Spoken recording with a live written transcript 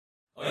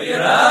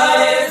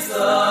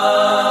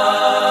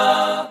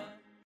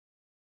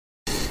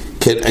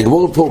כן,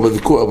 הגמור פה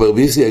בביקור, אבל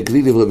רבי יוסי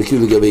הגלילי ורבי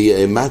עקיבא לגבי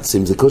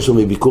מצים, זה כושר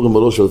מביקורים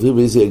או לא, שעובר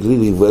רבי יוסי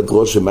הגלילי ועד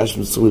ראש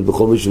שמשהו מסורים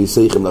בכל מי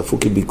שיסייכם להפוך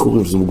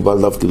כביקורים, שזה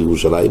מוגבל דווקא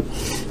לירושלים,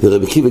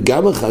 ורבי עקיבא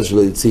גם אחר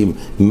שלא יוצאים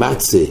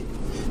מצה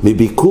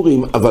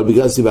מביקורים, אבל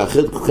בגלל סיבה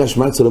אחרת כל כך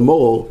מצה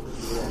למורור,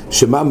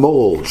 שמה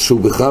מורור? שהוא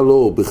בכלל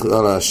לא,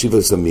 בכלל השבע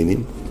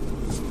זמינים,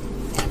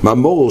 מה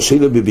מורור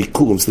שאלה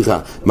בביקורים, סליחה,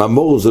 מה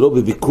מורור זה לא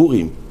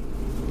בביקורים,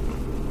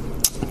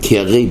 כי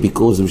הרי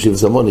ביקור זה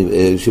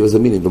שבע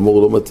זמינים,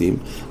 במור לא מתאים,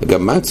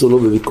 גם מצו לא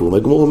בביקור.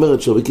 הגמור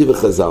אומרת שרבי עקיבא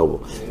חזר בו,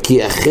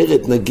 כי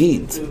אחרת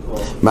נגיד,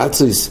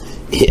 מצו,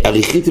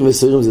 עריכיתים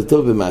וסורים זה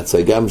טוב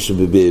במצה, גם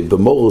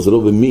שבמור זה לא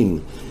במין,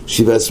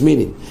 שבע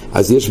זמינים,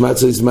 אז יש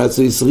מצו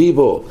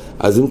ריבו,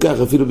 אז אם כך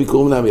אפילו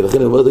ביקורים נעמי,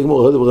 לכן אומרת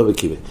הגמור, הודו ברבי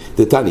עקיבא,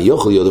 תתני,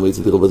 יוכל יודו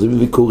מייצא תרוב, אז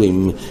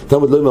בביקורים,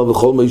 תלמוד לא אמר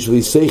בכל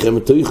מוישבי סייכם,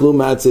 תאכלו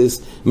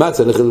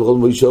מצה לכת בכל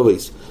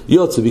מוישובייס,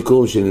 יוצא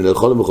ביקורים שני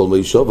לאכול בכל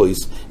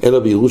מוישובייס, אלא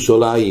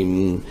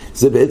בירושלים,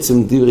 זה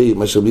בעצם דברי,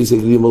 מה שרבי יוסי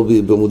הגלילי אומר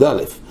בעמוד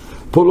א',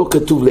 פה לא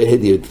כתוב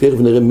להדיע, תכף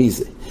נראה מי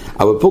זה,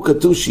 אבל פה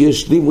כתוב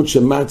שיש לימוד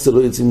שמצה לא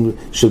יוצאים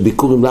של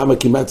ביקורים, למה?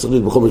 כי מצה לא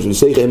בכל מוישבי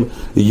סייכם,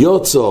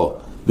 יוצא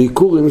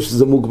ביקורים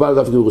שזה מוגבל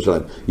דווקא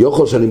בירושלים.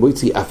 יכול שאני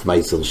מוציא אף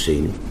מייסר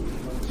שני.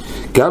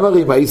 גם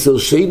הרי מייסר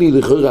שני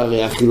לכאורה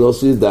הרי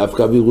אכילוס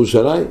דווקא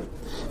בירושלים.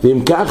 ואם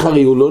כך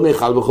הרי הוא לא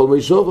נאכל בכל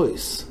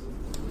מוישובייס.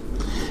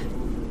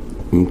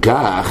 אם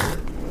כך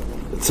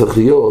צריך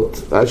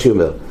להיות, רש"י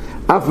אומר,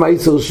 אף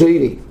מייסר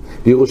שני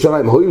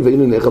בירושלים, הואיל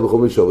ואינו נאכל בכל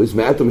מוישובייס,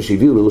 מעט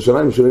שהביאו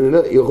לירושלים שלא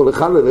יכול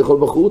לאכול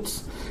בחוץ.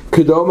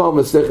 כדאמר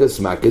מסכת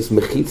מקס,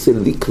 מחיצה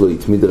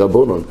ליקלוית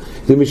מדרבנן,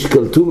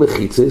 ומשקלתו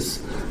מחיצס,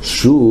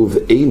 שוב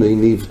אינו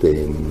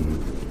נבדם.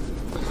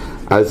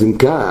 אז אם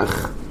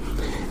כך,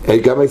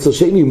 גם מייסר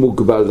שני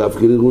מוגבל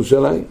דווקא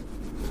לירושלים,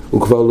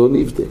 הוא כבר לא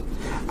נבדם.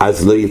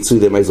 אז לא יצאו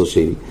למייסר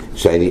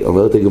שני,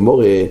 אומרת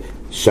הגמרא,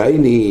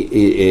 שאני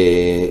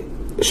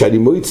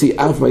מויצי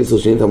אף מייסר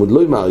שני, תלמוד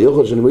לא אמר,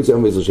 יוכל שאני מויצי אף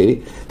מייסר שני,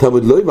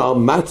 תלמוד לא אמר,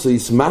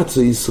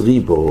 מצויס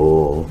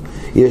ריבו.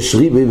 יש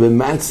ריבי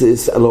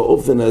ומצס על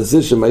האופן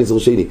הזה של מייסר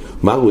שני.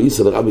 מה רואי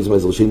סל רבי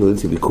מייסר שני לא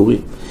יצא ביקורים?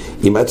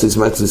 אם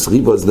מצויס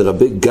ריבו, אז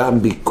נרבה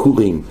גם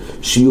ביקורים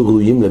שיהיו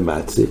ראויים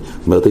למצה.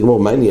 אומרת הגמור,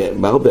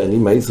 מה הרבה אני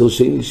מייסר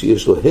שני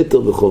שיש לו היתר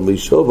בכל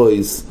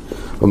מוישובייס?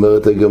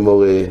 אומרת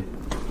הגמור,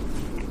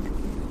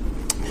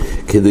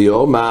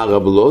 כדאמר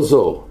רב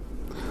אלעזר,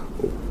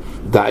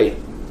 די,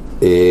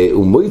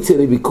 הוא מויצא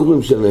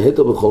לביקורים של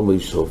היתר בכל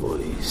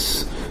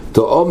מוישובייס.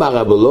 תאמר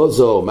רב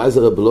אלעזר, מה זה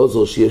רב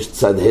אלעזר שיש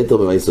צד היתר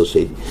במייסר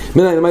שני?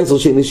 מנין המייסר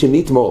שני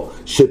שנתמו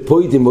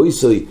שפוידי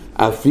מויסוי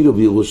אפילו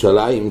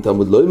בירושלים,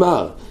 תלמוד לא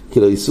אמר, כי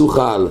לא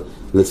יסוכל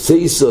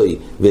לסייסוי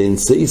ואין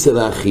סייסה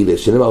לאכילה,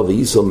 שנאמר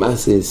וייסו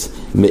מסס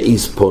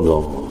מאיס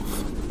פונוב.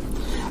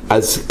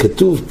 אז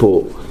כתוב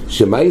פה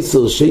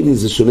שמייסר שני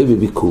זה שונה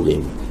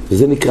בביקורים,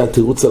 וזה נקרא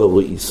תירוץ על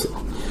רואי איסו.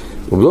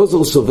 רב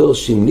אלעזר סובר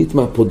שאם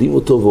נתמה פודים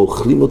אותו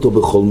ואוכלים אותו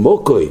בכל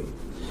מוקוי,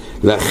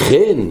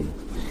 לכן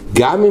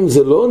גם אם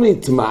זה לא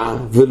נטמע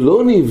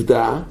ולא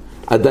נבדע,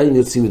 עדיין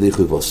יוצאים ידי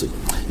חויבוסי.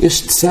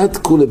 יש צד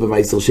כולה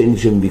במייסר שני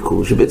שהם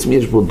ביקור, שבעצם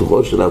יש בו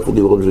דרוש של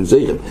הפודים בכל של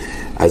זכם.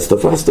 אז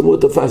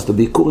תפסת,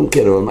 ביקורים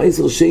כן, אבל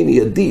מייסר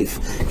שני עדיף,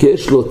 כי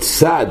יש לו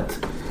צד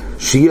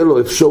שיהיה לו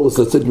אפשרות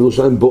לצאת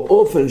מירושלים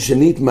באופן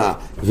שנטמע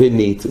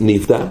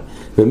ונבדע,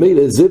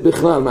 ומילא זה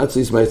בכלל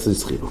מצויס מייסר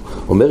שכירו.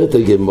 אומרת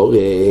הגמור,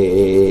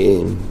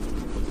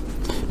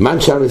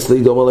 מן שם אצלי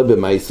דומר לה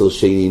במייסר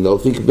שני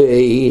נופיק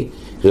בי,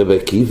 רבי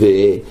עקיבא,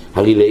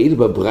 הרי לעיל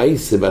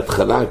בברייסה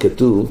בהתחלה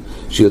כתוב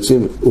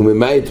שיוצאים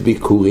וממעט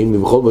ביקורים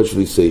מבכל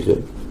מוישבי סייכם.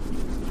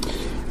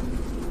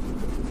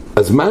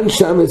 אז מן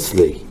שם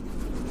אצלי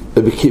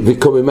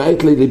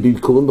וקוממעט לי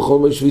לביקורים בכל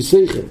מוישבי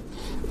סייכם.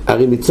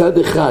 הרי מצד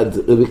אחד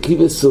רבי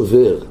עקיבא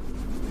סובר,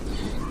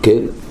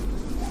 כן,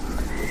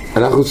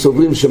 אנחנו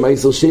סוברים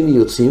שמייסר שני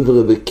יוצאים,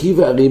 ורבי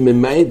עקיבא הרי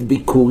ממעט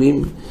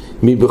ביקורים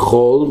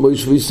מבכל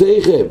מוישבי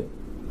סייכם.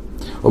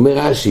 אומר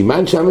רש"י,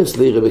 מן שם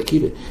אצלי רבי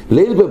עקיבא,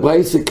 ליל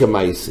בברייסה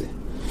כמייסה,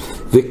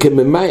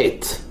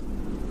 וכממעט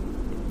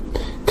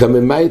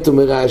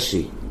אומר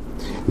רש"י,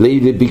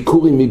 ליל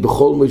ביקורים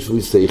מבכל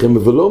מוישבי סייכם,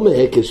 ולא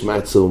מהקש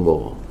מצה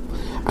ומורו.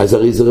 אז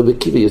הרי זה רבי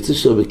עקיבא, יוצא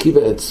שרבי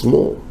עקיבא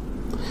עצמו,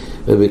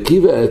 רבי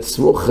עקיבא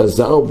עצמו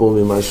חזר בו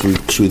ממשהו,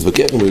 כשהוא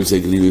התווכח עם יוסי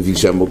הגלילי, הביא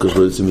שהמוקר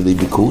שלו יוצא מדי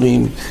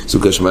ביקורים,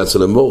 סוכש מצה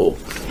למורו.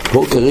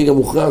 פה כרגע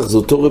מוכרח, זה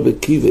אותו רבי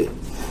עקיבא,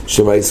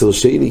 שמייסר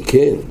שני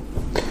כן,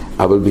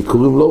 אבל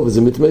ביקורים לא,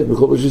 וזה מתמד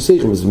מכל מוישבי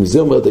סייכם. אז מזה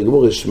אומרת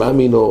הגמור, שמע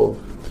מינו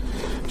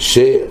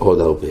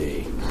שעוד הרבה.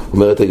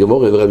 אומרת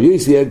הגמור, רבי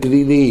יוסי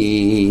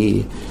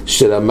הגלילי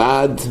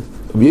שלמד,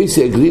 רבי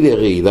יוסי הגלילי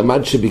הרי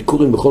למד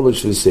שביקורים בכל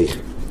מוישבי סייכם.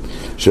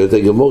 שואלת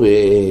הגמור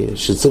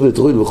שצריך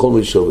לתרויל בכל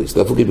מוישובייס,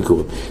 להפוך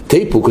ביקורים.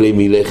 תיפוק לי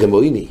מלחם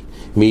אויני,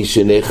 מי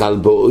שנאכל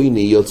בו אויני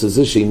יוצא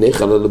זה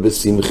שנאכל עליו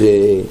בשמחה.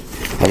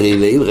 הרי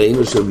לעיל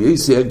ראינו שרבי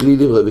יוסי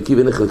הגלילי ורבי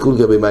עקיבא נחלקו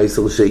לגבי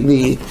מייסר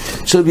שני,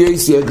 שרבי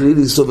יוסי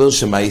הגלילי סובר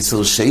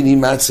שמייסר שני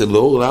מצה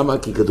לא, למה?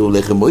 כי כתוב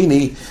לחם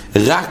אויני,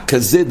 רק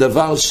כזה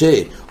דבר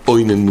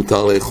אוינן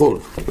מותר לאכול,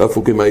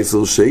 להפוקי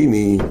מייסר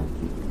שני.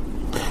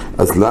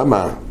 אז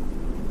למה?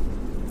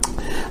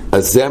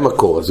 אז זה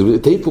המקור. אז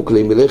תיפוק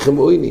להם מלחם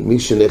אויני, מי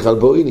שנאכל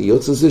באויני,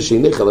 יוצא זה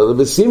שנאכל עליו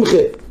בשמחה.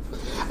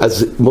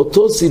 אז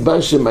מאותו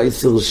סיבה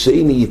שמייסר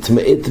שני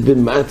יתמעט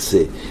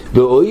במצה,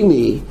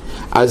 באויני,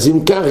 אז אם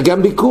כך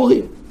גם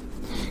ביקורים.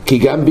 כי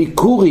גם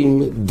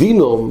ביקורים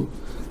דינום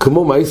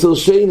כמו מייסר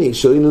שני,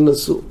 שאוינו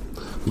נסו.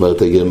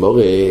 אומרת הגמור,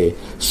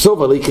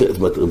 סוף על יקרה,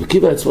 כי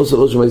בעצמו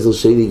סברו שמייסר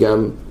שני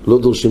גם לא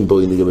דורשים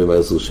באויני גם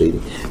במייסר שני.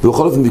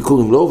 ובכל אופן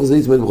ביקורים לא, וזה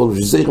יתמעט בכל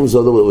אופן, שסייכם זה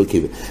הדבר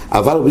בקיבה.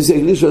 אבל ביסי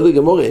הגליל שואל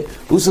הגמור,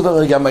 הוא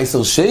סבר גם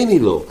מייסר שני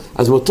לא.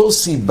 אז מאותו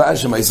סיבה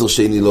שמייסר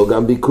שני לא,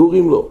 גם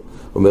ביקורים לא.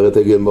 אומרת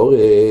הגמור,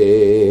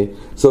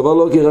 סובר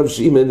לא כרב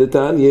שמעון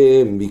דתניא,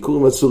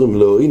 ביקורים אסורים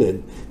לא אינן,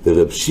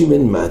 ורב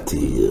שמעון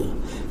מתיר.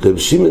 רב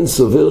שמעון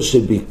סובר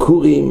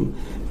שביקורים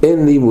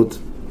אין לימוד.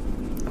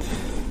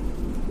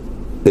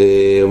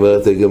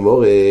 אומרת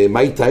הגמור,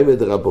 מי תימא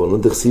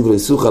דרבנן דכתיב לא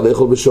אסור לך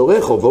לאכול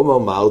בשורךו, ואומר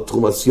מה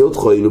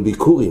תרומסיותכו אלו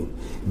ביקורים.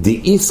 די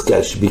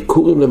איסקש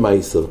ביקורים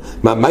למייסר.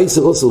 מה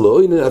מייסר אסור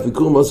לא אינן, אף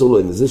ביקורים אסור לא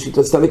אינן. זה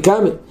שיטה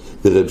לקמה.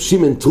 ורב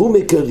שמעון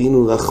תרומה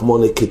קרינו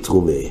רחמונה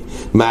כתרומה.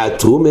 מה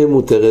התרומה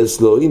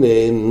מותרס לא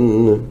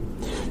אינן?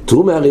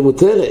 תרומה הרי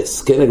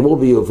מותרס. כן, הגמור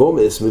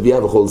ביובומס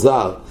מביאה בכל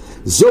זר.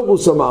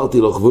 זורוס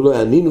אמרתי לך, ולא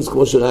יענינוס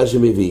כמו שרש"י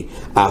מביא.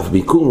 אף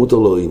ביקור מותר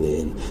לא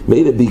אינן.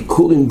 מילא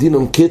ביקור עם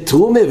דינום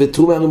כתרומה,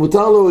 ותרומה הרי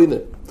מותר לא אינן.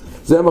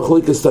 זה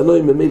המחלוקת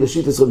הסתנועים ממילא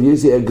שיטת רבי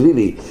יוסי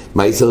הגלילי.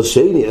 מייסר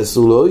שני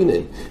אסור לא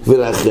אינן,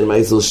 ולאחר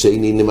מייסר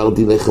שני נאמר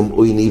דין לחם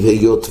אויני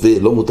והיות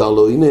ולא מותר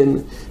לא אינן,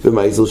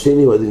 ומייסר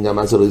שני הוא הדין גם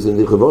מעשר לא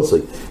אינן לחבוצוי.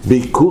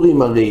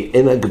 ביקורים הרי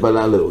אין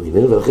הגבלה לא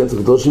אינן, ולכן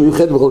צריך לדרוש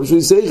מיוחד בכל משהו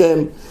יסייכם,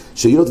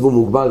 שהיות והוא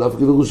מוגבל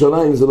דווקא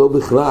בירושלים זה לא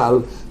בכלל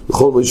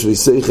בכל משהו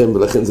יסייכם,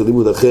 ולכן זה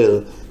לימוד אחר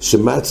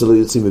שמעצר לא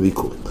יוצאים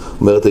בביקורים.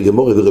 אומרת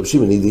הגמור ורב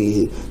שמעון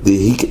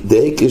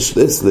דהיקש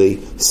לסלי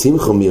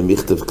שמחה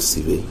מהמכתב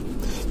כסיבי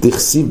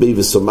דכסיב בי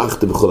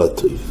ושמחת בכל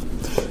הטוב.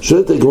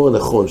 שואלת הגמור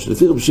נכון,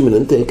 שלפי רב שמעון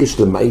אין תהקש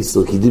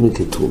למייסר כי דין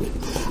כתרומה,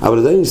 אבל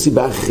עדיין יש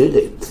סיבה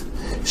אחרת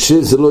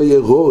שזה לא יהיה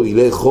רוי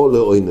לאכול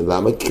לאוינן.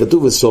 למה? כי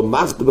כתוב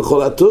ושמחת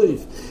בכל הטוב,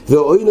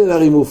 ואוינן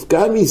הרי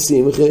מופקע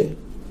משמחה.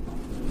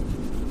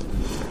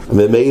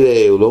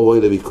 ממילא הוא לא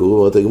רוי לביקור.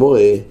 אומרת הגמור,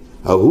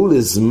 ההוא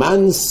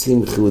לזמן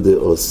שמחה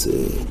דעושה.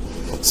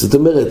 זאת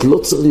אומרת, לא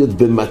צריך להיות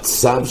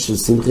במצב של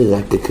שמחה,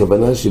 רק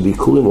הכוונה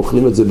שביקורים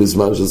אוכלים את זה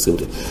בזמן של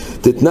שמחה.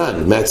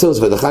 תתנן, מהעצרת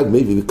ועד החג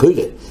מייבי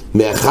וקוירה,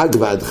 מהחג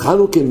ועד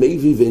חנוכה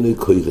מייבי ואינו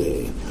קוירה.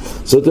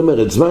 זאת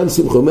אומרת, זמן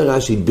שמחה אומר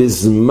רש"י,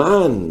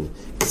 בזמן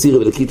קציר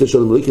ולקיטה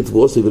שלום לא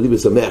כתבורוסי ולי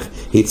בשמח,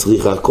 היא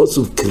צריכה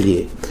כוסוב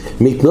קריא.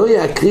 מתנוי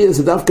הקריא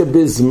זה דווקא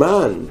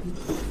בזמן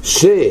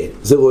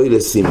שזה רואה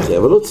לשמחה,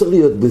 אבל לא צריך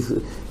להיות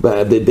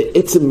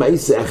בעצם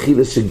מייסה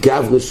אכילה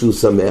שגברה שהוא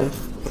שמח.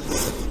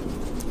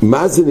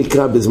 מה זה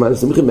נקרא בזמן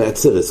שמחה?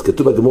 מהעצרס.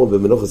 כתוב בגמור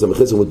במנוחה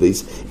סמכס עמוד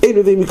בייס, אין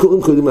מביא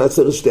ביקורים קודם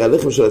לעצרס, שתי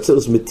הלחם של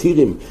העצרס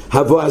מתירים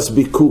הבואס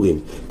ביקורים.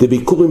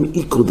 דביקורים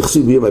איקרו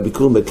דחסיב ביום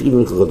הביקורים מקריבים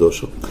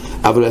לקרדושו.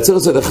 אבל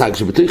העצרס עד החג,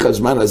 שבתוך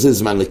הזמן הזה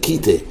זמן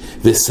לקיטה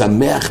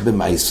ושמח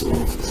במייסו.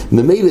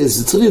 ממילא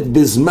זה צריך להיות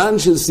בזמן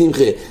של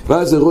שמחה,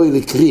 ואז זה רואה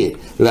לקריא,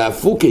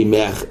 להפוקי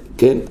מח,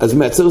 כן? אז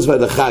מהעצרס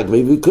ועד החג,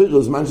 מביא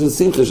קוירו זמן של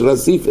שמחה של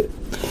הסיפה.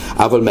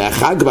 אבל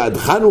מהחג ועד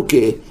חנוכה,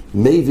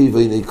 מביא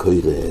ואיני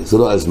קוירה. זה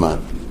לא הזמן.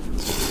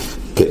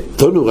 כן,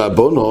 תונו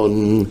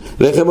רבונון,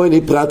 לחם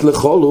אויני פרט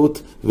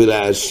לחולות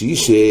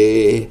ולהשישה,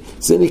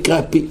 זה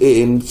נקרא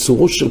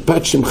צורות של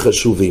פאצ'ים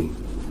חשובים.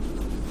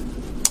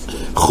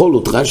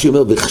 חולות, רש"י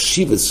אומר,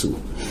 וחשיבסו,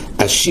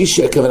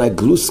 השישה הכוונה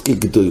גלוסקי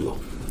גדולו.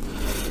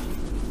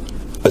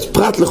 אז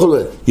פרט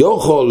לחולות,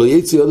 יוכל לא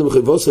יצא יודם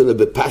חבוס אלא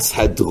בפס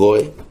הדרוה,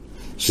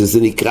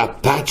 שזה נקרא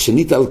פאצ'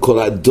 שנית על כל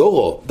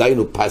הדורו,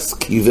 דיינו פס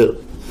קיבר,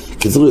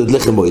 כי זה להיות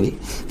לחם אויני.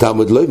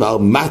 תלמוד לא אמר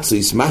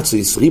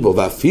מצויס ריבו,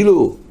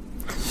 ואפילו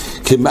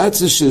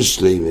כמצויס של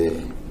שלמה.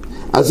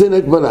 אז זה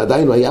נגבלה,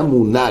 עדיין היה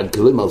מונד, כי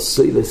לא אמר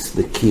סוילס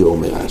לקי,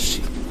 אומר רש"י.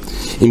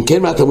 אם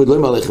כן, מה תלמוד לא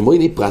אמר לחם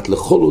אויני פרט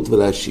לחולות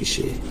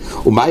ולהשישה.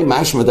 ומאי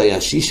משמע די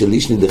השישה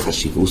לישני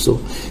דחשיבוסו,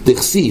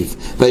 דכסיב,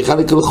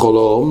 ויחלק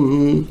לכל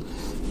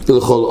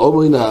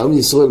אומרים העם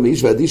ישראל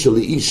מאיש ואדישו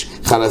לאיש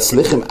חלס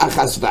לחם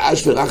אחס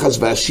ואשבר אחס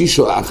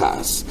והשישו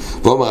אחס.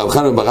 ואומר רב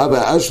חנן בר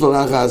אבא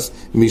אשבר אחס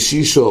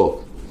משישו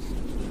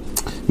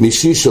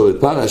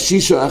בפר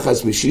השישו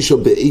אחס משישו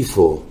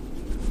באיפו.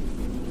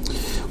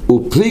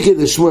 ופליגי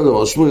דשמואל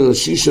אמר שמואל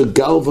לשישו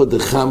גלבו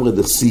דחמרה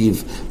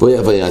דכסיב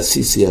ואויה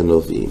ויעסיסי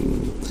הנובים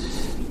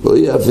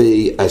ואויה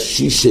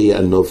ויעשישי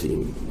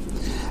הנובים.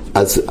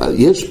 אז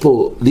יש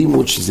פה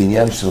לימוד שזה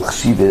עניין של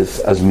חשיבס,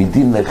 אז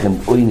מדין לחם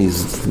אויני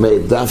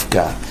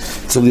דווקא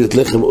צריך להיות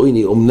לחם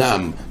אויני,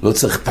 אמנם לא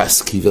צריך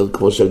פס קיבר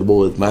כמו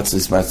שהגמורת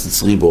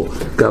מצס ריבו,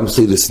 גם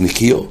סילס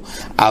נקיו,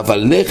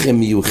 אבל לחם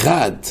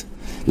מיוחד,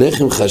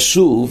 לחם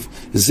חשוב,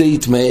 זה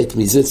יתמעט,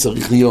 מזה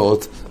צריך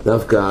להיות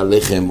דווקא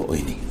לחם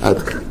אויני. עד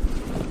כאן.